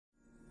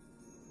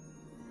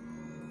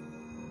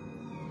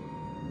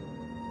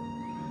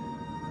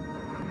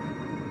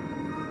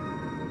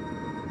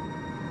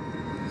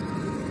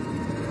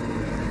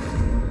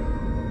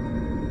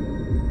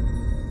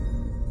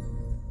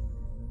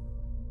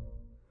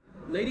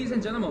Ladies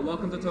and gentlemen,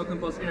 welcome to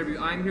TokenPost interview.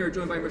 I'm here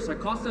joined by Mr.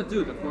 Kosta,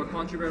 the core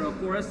contributor of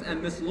Forest,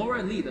 and Ms.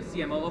 Laura Lee, the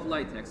CMO of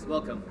LITEX.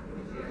 Welcome.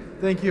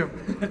 Thank you.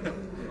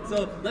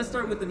 So let's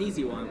start with an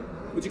easy one.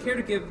 Would you care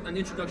to give an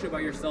introduction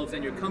about yourselves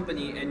and your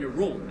company and your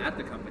role at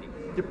the company?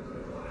 Yep.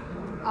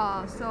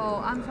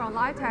 So I'm from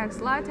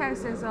LITEX.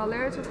 LITEX is a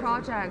Layer 2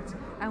 project,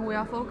 and we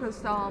are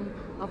focused on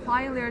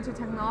applying Layer 2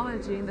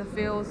 technology in the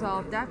fields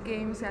of debt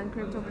games and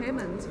crypto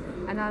payments.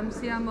 And I'm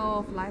CMO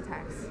of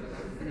LITEX.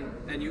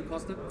 And you,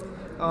 Kosta?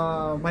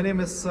 My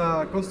name is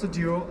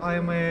Kosta. I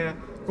am a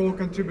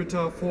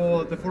co-contributor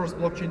for the Forest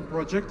blockchain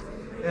project,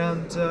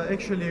 and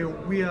actually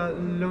we are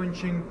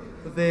launching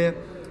the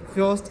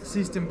first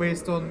system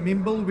based on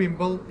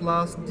Mimblewimble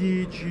plus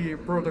DAG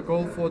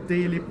protocol for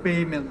daily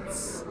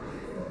payments.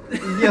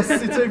 Yes,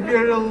 it's a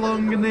very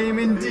long name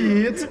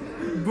indeed,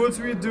 but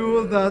we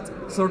do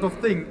that sort of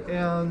thing,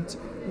 and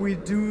we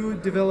do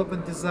develop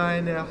and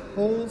design a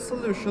whole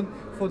solution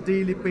for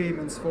daily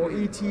payments, for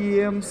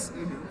ATMs,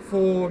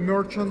 for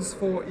merchants,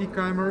 for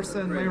e-commerce,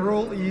 and my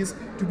role is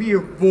to be a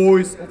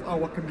voice of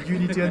our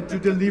community and to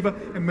deliver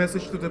a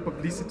message to the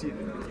publicity.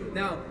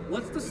 Now,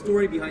 what's the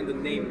story behind the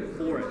name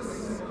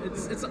Forest?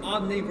 It's an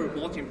odd name for a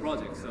blockchain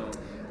project, so...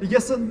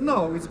 Yes and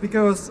no. It's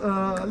because,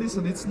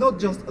 listen, it's not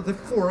just the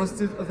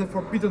forest, it's the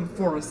forbidden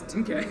forest.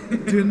 Okay.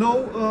 Do you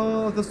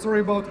know the story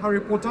about Harry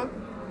Potter?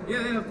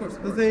 Yeah, of course.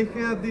 They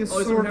had this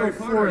sort of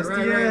forest.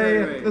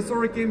 Right. The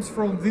story comes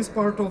from this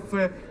part of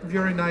a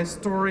very nice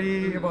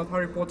story about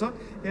Harry Potter,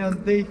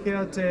 and they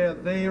had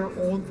their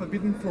own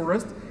forbidden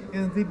forest.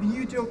 And the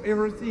beauty of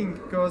everything,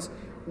 because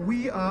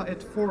we are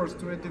at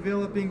Forest, we're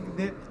developing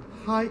the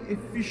high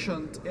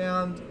efficient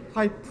and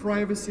high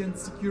privacy and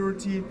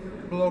security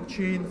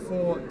blockchain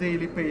for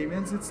daily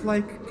payments. It's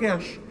like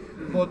cash,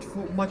 but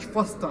much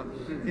faster.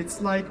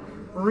 It's like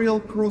real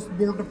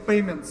cross-border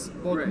payments,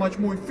 but much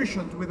more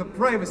efficient with the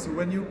privacy.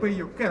 When you pay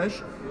your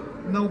cash,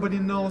 nobody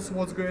knows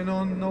what's going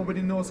on,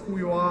 nobody knows who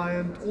you are,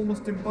 and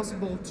almost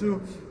impossible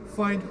to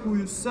find who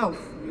yourself,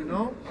 you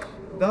know?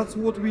 That's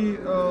what we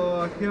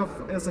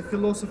have as a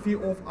philosophy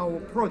of our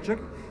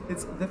project.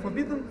 It's the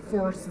forbidden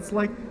forest. It's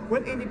like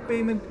when any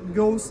payment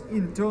goes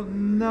into,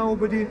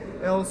 nobody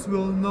else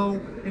will know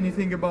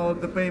anything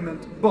about the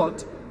payment,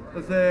 but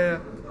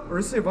the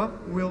receiver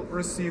will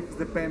receive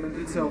the payment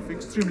itself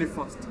extremely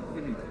fast.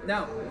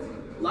 Now,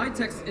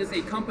 LITEX is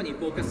a company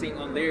focusing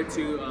on Layer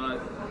 2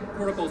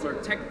 protocols or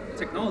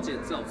technology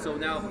itself. So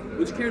now,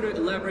 would you care to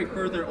elaborate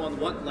further on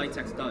what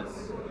LITEX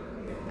does?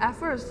 At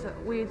first,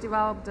 we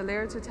developed the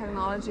Layer 2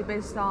 technology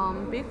based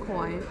on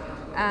Bitcoin,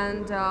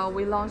 and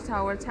we launched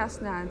our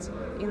testnet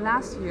in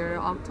last year,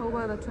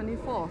 October the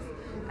 24th,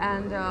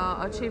 and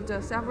achieved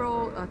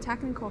several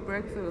technical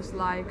breakthroughs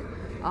like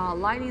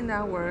Lightning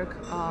Network,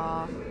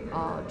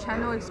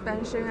 channel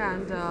expansion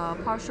and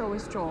partial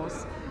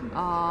withdrawals,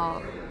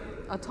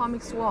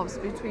 atomic swaps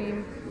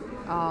between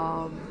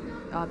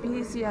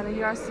BTC and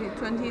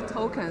ERC20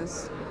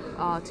 tokens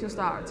to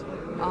start,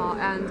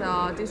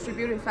 and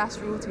distributed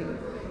fast routing.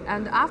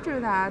 And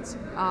after that,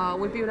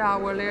 we built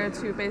our Layer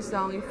 2 based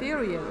on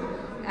Ethereum,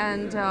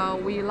 and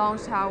we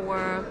launched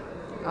our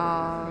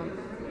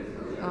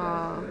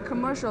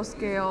commercial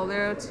scale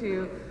Layer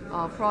 2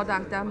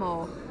 product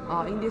demo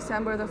in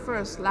December the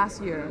 1st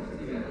last year.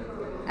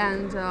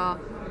 And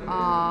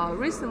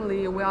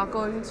recently, we are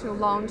going to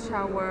launch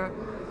our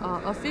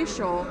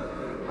official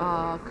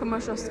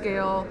commercial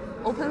scale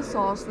open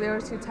source Layer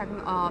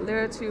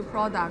 2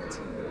 product.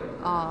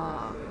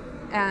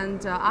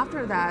 And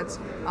after that,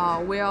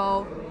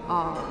 we'll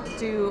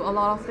do a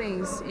lot of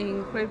things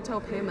in crypto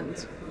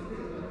payment.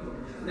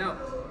 Now,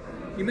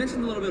 you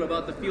mentioned a little bit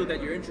about the field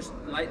that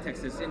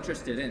LITEX is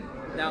interested in.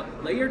 Now,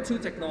 Layer 2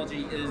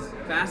 technology is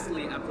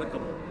vastly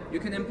applicable. You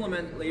can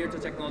implement Layer 2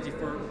 technology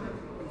for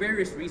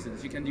various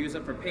reasons. You can use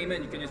it for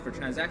payment, you can use it for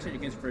transaction, you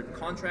can use it for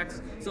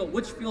contracts. So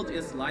which field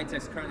is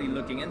LITEX currently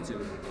looking into?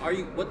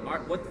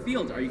 What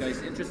field are you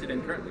guys interested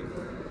in currently?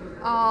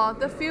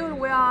 The field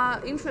we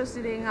are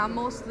interested in are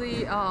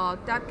mostly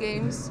debt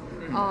games,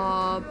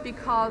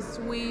 because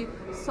we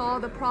saw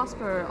the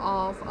prosper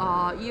of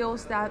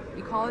EOS debt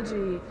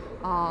ecology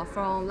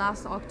from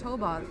last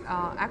October.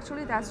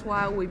 Actually, that's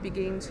why we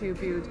begin to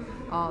build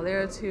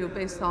Layer 2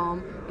 based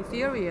on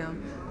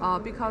Ethereum,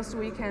 because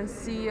we can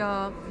see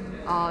a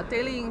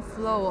daily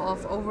inflow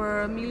of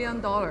over $1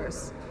 million.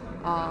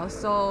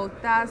 So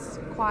that's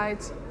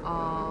quite.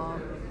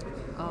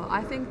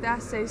 I think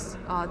that says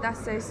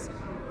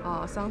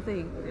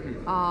something.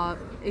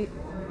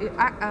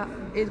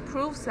 It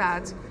proves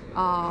that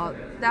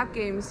that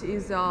games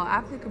is an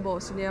applicable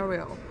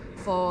scenario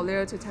for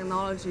Layer 2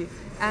 technology,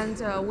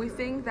 and we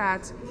think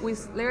that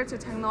with Layer 2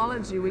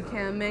 technology we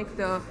can make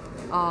the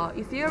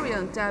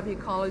Ethereum debt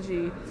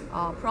ecology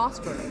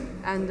prosper,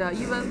 and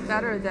even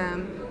better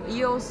than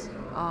EOS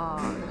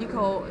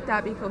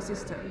debt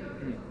ecosystem.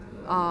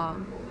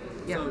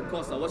 Yeah. So,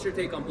 Kosta, what's your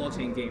take on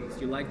blockchain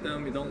games? You like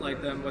them? You don't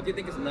like them? What do you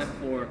think is left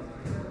for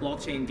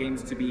blockchain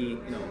games to be,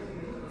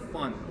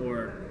 fun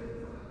or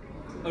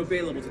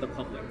available to the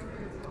public?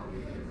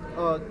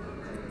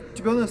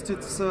 To be honest,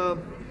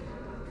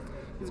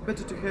 it's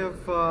better to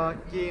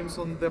have games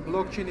on the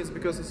blockchain is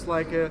because it's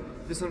like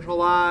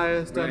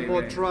decentralized and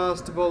more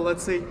trustable.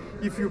 Let's say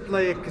if you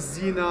play a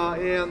casino,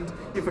 and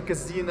if a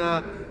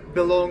casino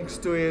belongs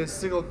to a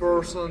single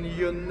person,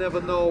 you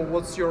never know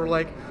what's your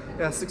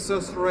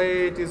success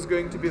rate is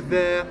going to be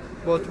there.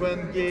 But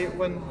when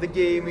the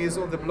game is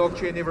on the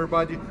blockchain,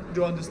 everybody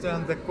do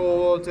understand the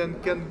code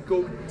and can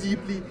go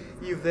deeply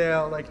if they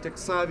are tech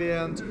savvy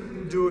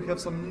and do have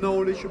some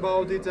knowledge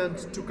about it, and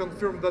to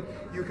confirm that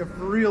you have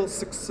real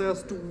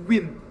success to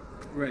win.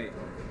 Right.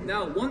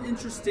 Now, one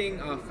interesting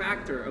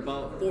factor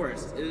about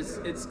Forest is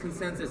its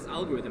consensus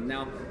algorithm.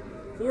 Now,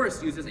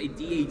 Forest uses a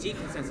DAG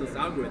consensus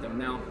algorithm.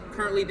 Now,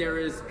 currently there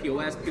is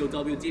POS,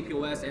 POW,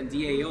 DPoS, and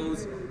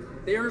DAOs.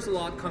 There's a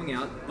lot coming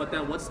out, but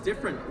then what's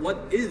different? What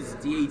is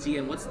DAG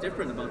and what's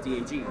different about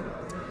DAG?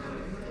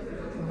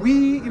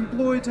 We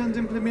employed and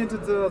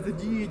implemented the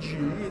DAG.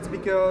 It's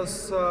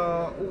because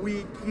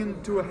we keen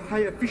to a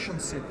high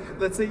efficiency.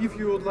 Let's say if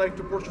you would like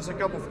to purchase a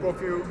cup of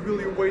coffee,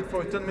 will you wait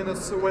for 10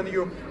 minutes when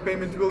your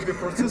payment will be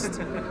processed?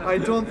 I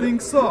don't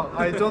think so.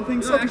 I don't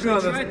think so. Actually, I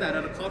tried that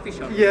at a coffee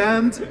shop. Yeah,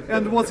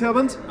 and what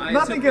happened?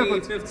 Nothing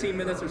happened. 15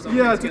 minutes or something.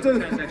 Yeah,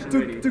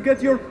 to to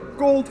get your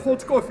cold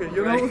hot coffee,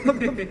 you know.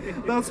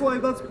 Right. That's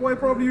why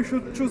probably you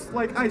should choose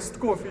iced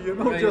coffee, you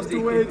know, just to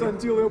wait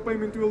until your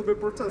payment will be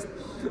processed.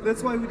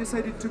 That's why we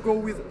decided to go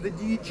with the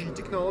DAG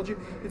technology.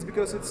 It's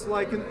because it's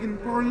like an in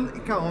parallel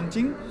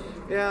accounting,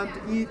 and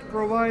it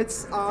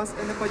provides us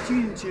an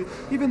opportunity,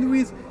 even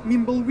with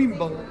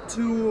Mimblewimble,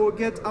 to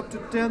get up to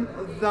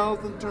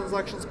 10,000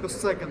 transactions per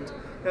second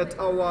at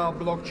our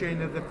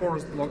blockchain, at the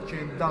Forest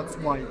blockchain. That's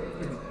why.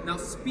 Now,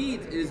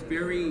 speed is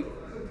very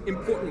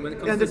important when it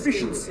comes and to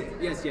efficiency.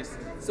 Yes.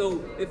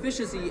 So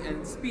efficiency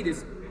and speed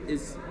is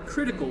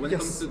critical when it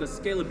comes to the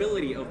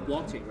scalability of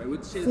blockchain, right?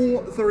 Which is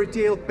for the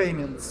retail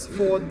payments,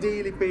 for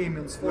daily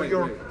payments, for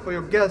your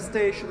gas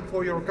station,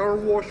 for your car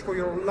wash, for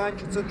your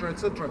lunch, etc.,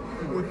 etc.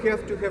 We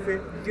have to have a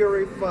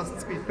very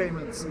fast speed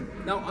payments.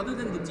 Now, other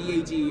than the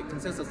DAG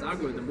consensus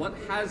algorithm, what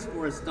has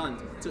Forest done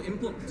to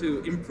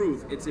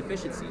improve its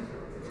efficiency?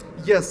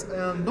 Yes,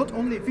 and not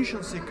only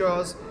efficiency,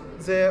 because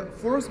the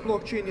Forest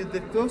blockchain is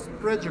the first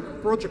project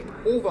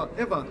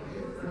ever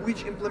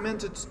which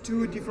implemented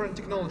two different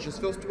technologies.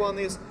 First one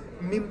is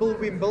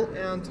Mimblewimble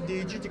and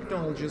DAG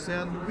technologies,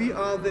 and we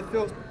are the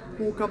first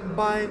who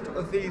combined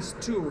these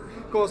two,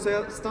 because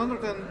a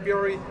standard and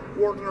very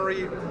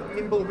ordinary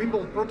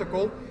Mimblewimble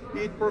protocol,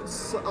 it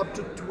puts up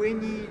to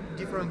 20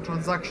 different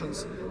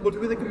transactions, but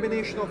with a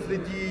combination of the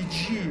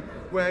DAG,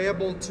 we're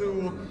able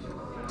to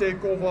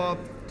take over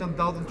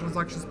 10,000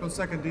 transactions per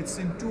second. It's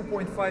in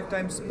 2.5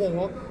 times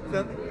more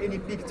than any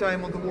peak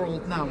time on the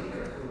world now.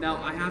 Now,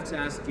 I have to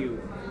ask you,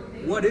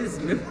 what is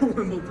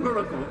Mimblewimble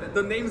protocol?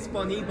 The name's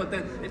funny, but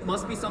then it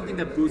must be something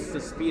that boosts the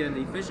speed and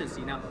the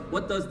efficiency. Now,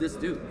 what does this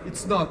do?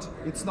 It's not.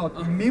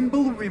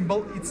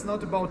 Mimblewimble, it's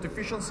not about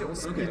efficiency or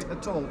speed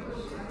at all.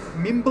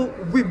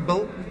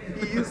 Mimblewimble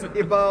is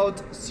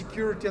about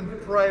security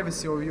and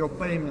privacy of your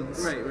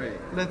payments. Right.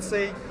 Let's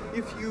say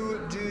if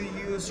you do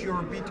use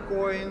your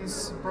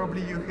bitcoins,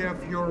 probably you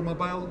have your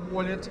mobile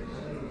wallet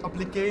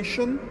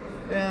application,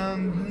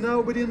 and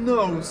nobody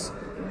knows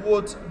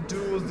what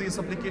do this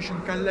application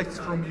collect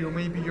from you.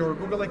 Maybe your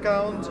Google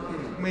account,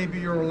 maybe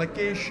your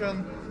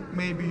location,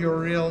 maybe your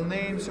real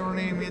name,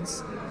 surname.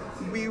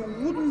 We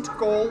wouldn't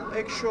call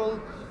actual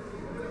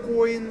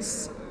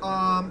coins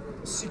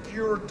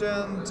secured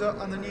and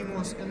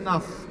anonymous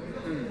enough.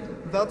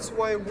 That's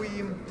why we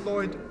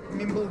employed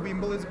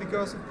Mimblewimble, is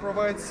because it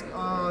provides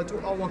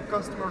to our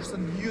customers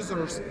and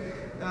users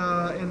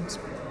and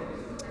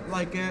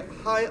a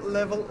high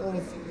level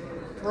of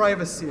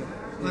privacy.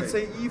 Let's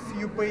say if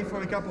you pay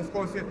for a cup of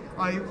coffee,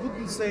 I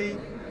wouldn't say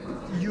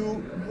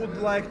you would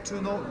like to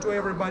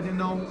everybody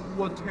know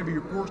what have you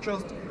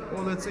purchased,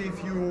 or let's say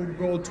if you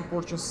go to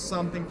purchase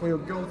something for your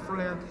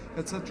girlfriend,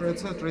 etc.,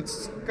 etc.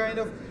 It's kind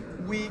of,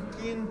 we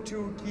keen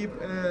to keep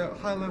a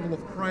high level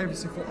of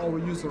privacy for our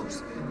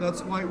users.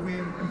 That's why we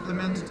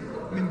implemented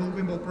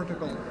Mimblewimble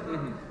protocol.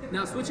 Mm-hmm.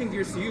 Now, switching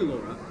gears to you,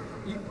 Laura.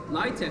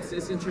 LITEX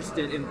is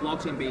interested in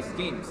blockchain-based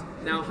games.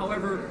 Now,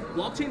 however,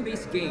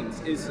 blockchain-based games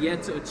is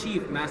yet to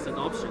achieve mass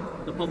adoption.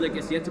 The public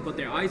is yet to put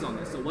their eyes on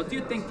this. So what do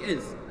you think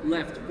is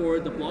left for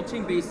the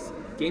blockchain-based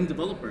game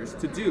developers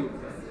to do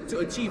to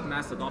achieve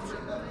mass adoption?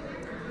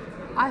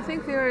 I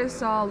think there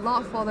is a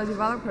lot for the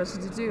developers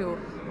to do.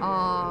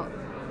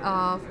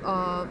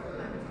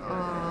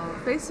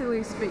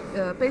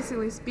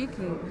 Basically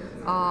speaking,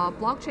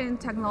 blockchain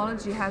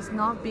technology has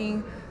not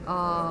been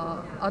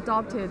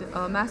adopted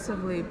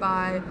massively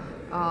by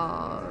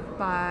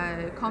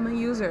common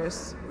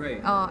users,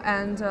 right.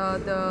 And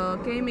the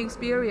game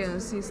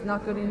experience is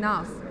not good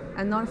enough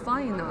and not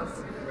fun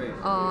enough. Right.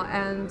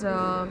 And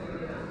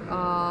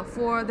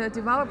for the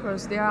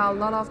developers, there are a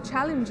lot of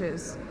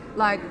challenges.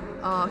 Like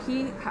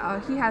he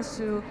has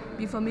to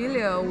be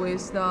familiar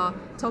with the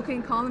token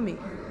economy,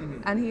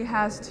 and he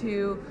has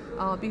to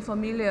be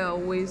familiar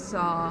with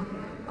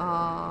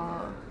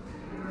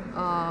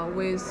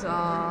with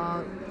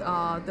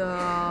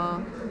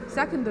the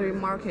secondary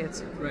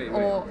market Right.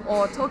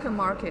 or token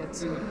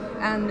market,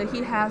 and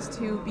he has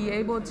to be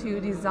able to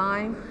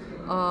design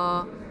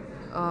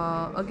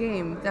a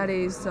game that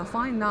is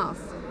fine enough.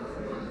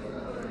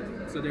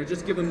 So they're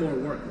just given more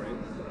work, right?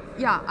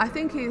 Yeah, I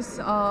think it's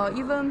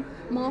even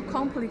more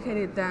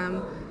complicated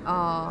than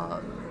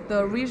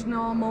the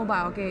regional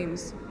mobile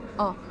games.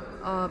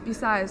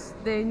 Besides,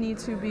 they need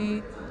to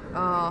be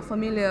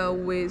familiar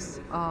with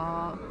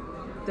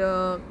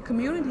the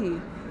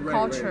community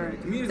culture.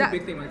 Right. Community is a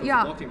big thing when it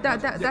comes to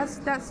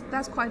blockchain.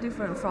 That's quite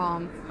different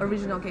from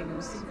original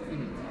games.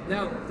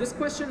 Now, this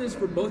question is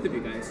for both of you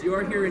guys. You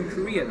are here in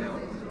Korea now.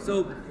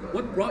 So,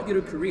 what brought you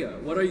to Korea?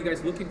 What are you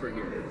guys looking for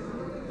here?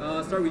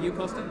 Start with you,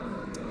 Kosta.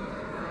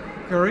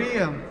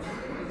 Korea,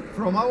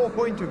 from our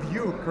point of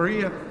view,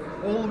 Korea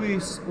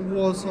always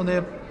was on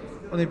a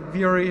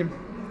very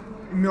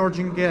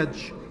emerging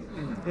edge,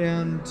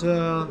 and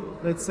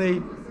let's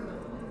say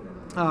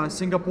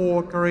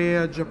Singapore,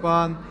 Korea,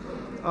 Japan.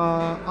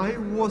 I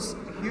was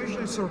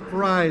hugely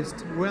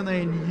surprised when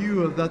I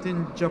knew that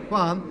in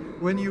Japan,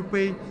 when you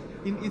pay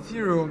in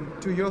Ethereum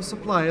to your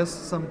suppliers,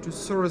 some to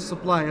service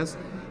suppliers,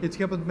 it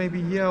happened maybe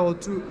a year or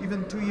two,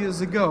 even 2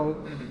 years ago,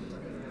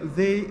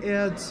 they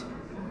add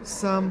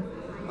some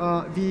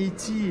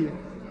VAT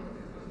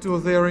to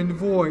their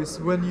invoice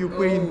when you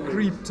pay in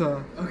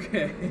crypto.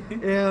 Okay.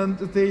 And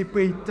they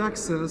pay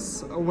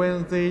taxes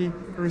when they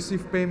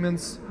receive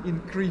payments in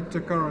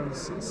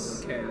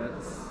cryptocurrencies. Okay,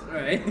 that's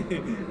alright.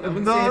 I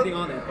wouldn't say anything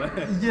on it, but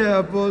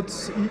Yeah, but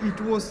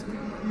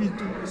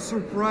it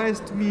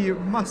surprised me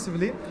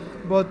massively.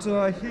 But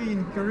here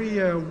in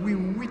Korea, we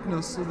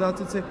witness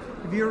that it's a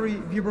very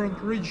vibrant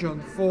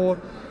region for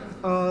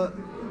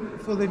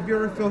the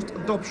very first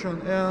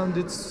adoption, and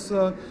it's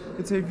a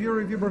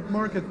very vibrant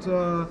market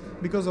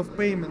because of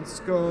payments.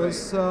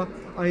 Because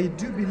I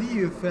do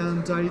believe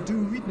and I do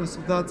witness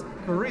that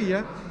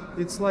Korea,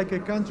 it's like a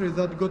country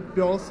that got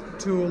built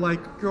to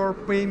like core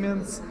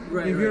payments,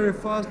 very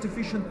fast,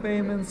 efficient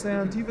payments,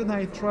 and even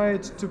I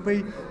tried to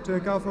pay to a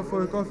cafe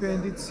for a coffee,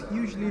 and it's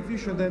hugely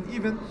efficient. And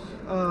even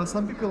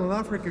some people in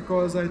Africa,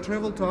 because I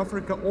travel to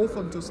Africa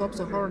often, to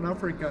sub-Saharan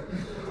Africa,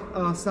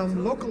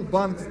 some local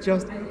banks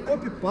just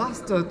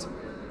copy-pasted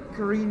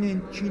Korean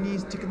and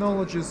Chinese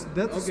technologies.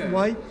 That's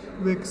why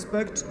we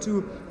expect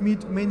to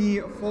meet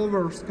many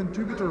followers,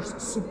 contributors,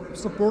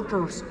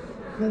 supporters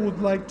who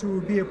would like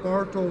to be a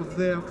part of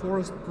the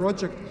Forest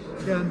project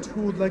and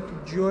who would like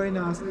to join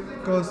us,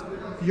 because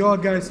your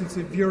guys, it's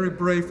a very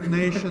brave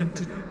nation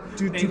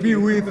to be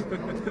with.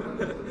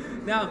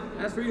 Now,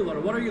 as for you,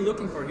 Laura, what are you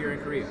looking for here in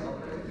Korea?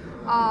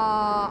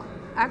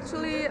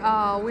 Actually,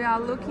 we are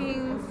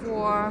looking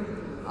for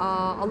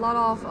a lot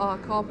of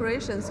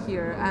cooperations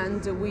here,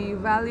 and we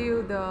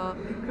value the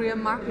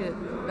Korean market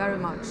very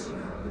much.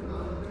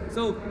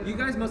 So you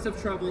guys must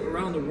have traveled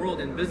around the world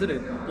and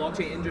visited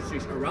blockchain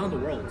industries around the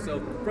world. So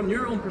from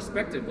your own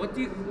perspective,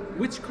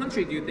 which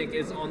country do you think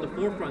is on the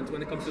forefront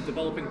when it comes to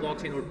developing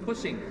blockchain or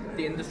pushing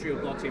the industry of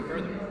blockchain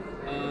further?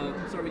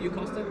 Start with you,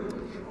 Kosta.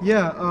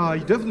 Yeah,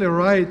 you're definitely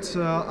right.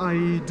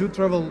 I do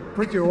travel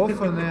pretty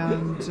often,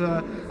 and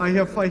I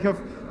have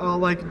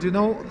like, do you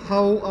know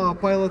how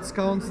pilots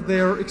count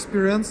their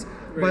experience?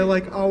 By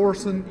like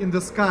hours in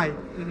the sky.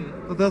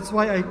 That's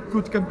why I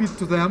could compete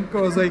to them,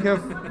 because I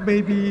have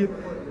maybe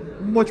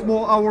much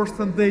more hours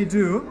than they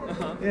do.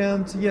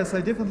 And yes,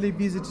 I definitely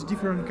visit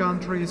different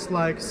countries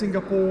like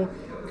Singapore,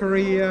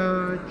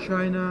 Korea,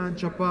 China,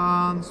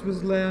 Japan,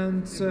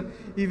 Switzerland.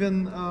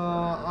 Even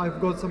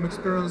I've got some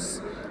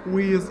experience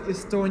with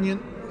Estonian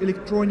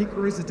electronic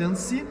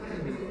residency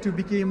to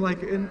become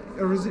like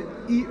a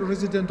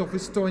resident of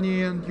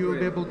Estonia, and you'll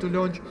be able to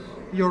launch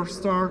your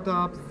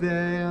startup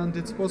there, and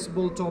it's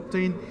possible to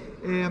obtain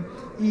an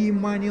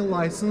e-money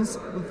license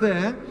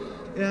there.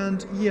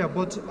 And yeah,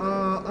 but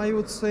I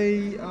would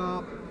say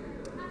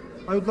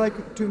I would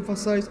like to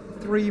emphasize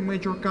 3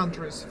 major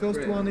countries.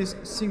 First one is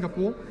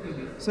Singapore,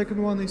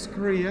 second one is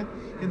Korea,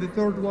 and the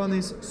third one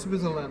is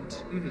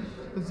Switzerland.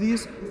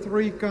 These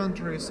 3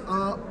 countries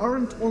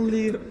aren't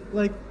only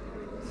like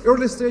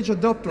early stage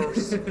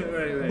adopters,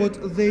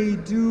 but they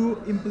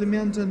do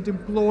implement and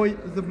employ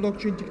the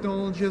blockchain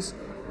technologies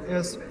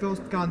as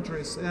first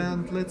countries.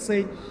 And let's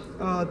say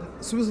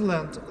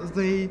Switzerland,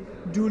 they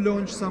do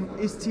launch some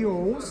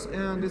STOs,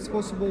 and it's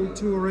possible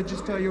to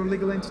register your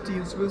legal entity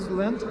in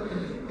Switzerland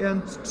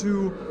and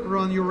to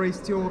run your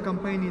STO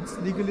campaign. It's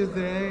legally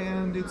there,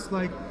 and it's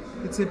like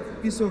it's a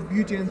piece of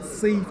beauty and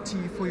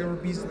safety for your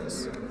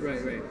business.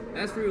 Right.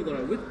 As for you,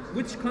 Laura,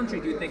 which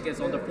country do you think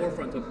is on the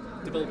forefront of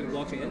developing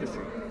blockchain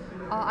industry?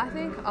 I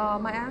think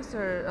my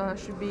answer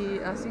should be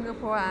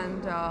Singapore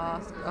and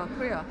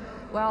Korea.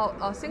 Well,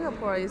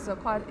 Singapore is a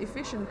quite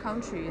efficient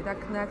country that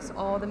connects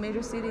all the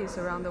major cities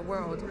around the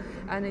world,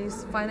 and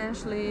is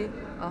financially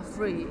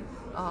free,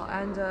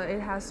 and it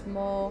has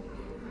more.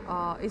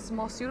 It's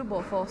more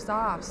suitable for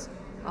startups,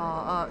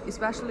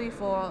 especially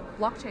for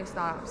blockchain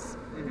startups.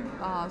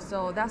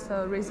 So that's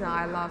the reason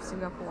I love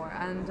Singapore,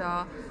 and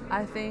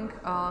I think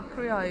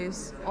Korea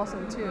is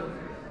awesome too.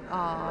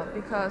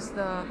 because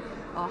the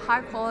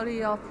high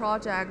quality of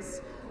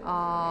projects,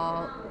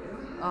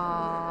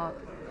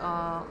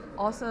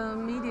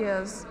 awesome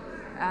medias,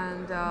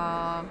 and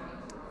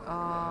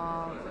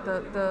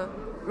the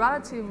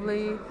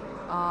relatively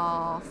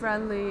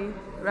friendly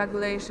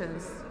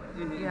regulations.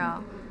 Mm-hmm.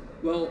 Yeah.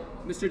 Well,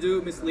 Mr.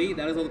 Du, Ms. Lee,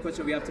 that is all the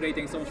questions we have today.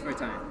 Thanks so much for your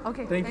time.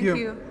 Okay. Thank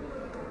you.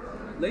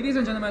 Ladies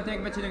and gentlemen, thank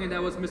you for tuning in.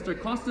 That was Mr.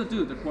 Kosta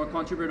Du, the core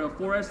contributor of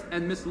Forest,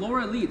 and Ms.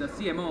 Laura Lee, the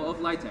CMO of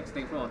LITEX.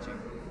 Thanks for watching.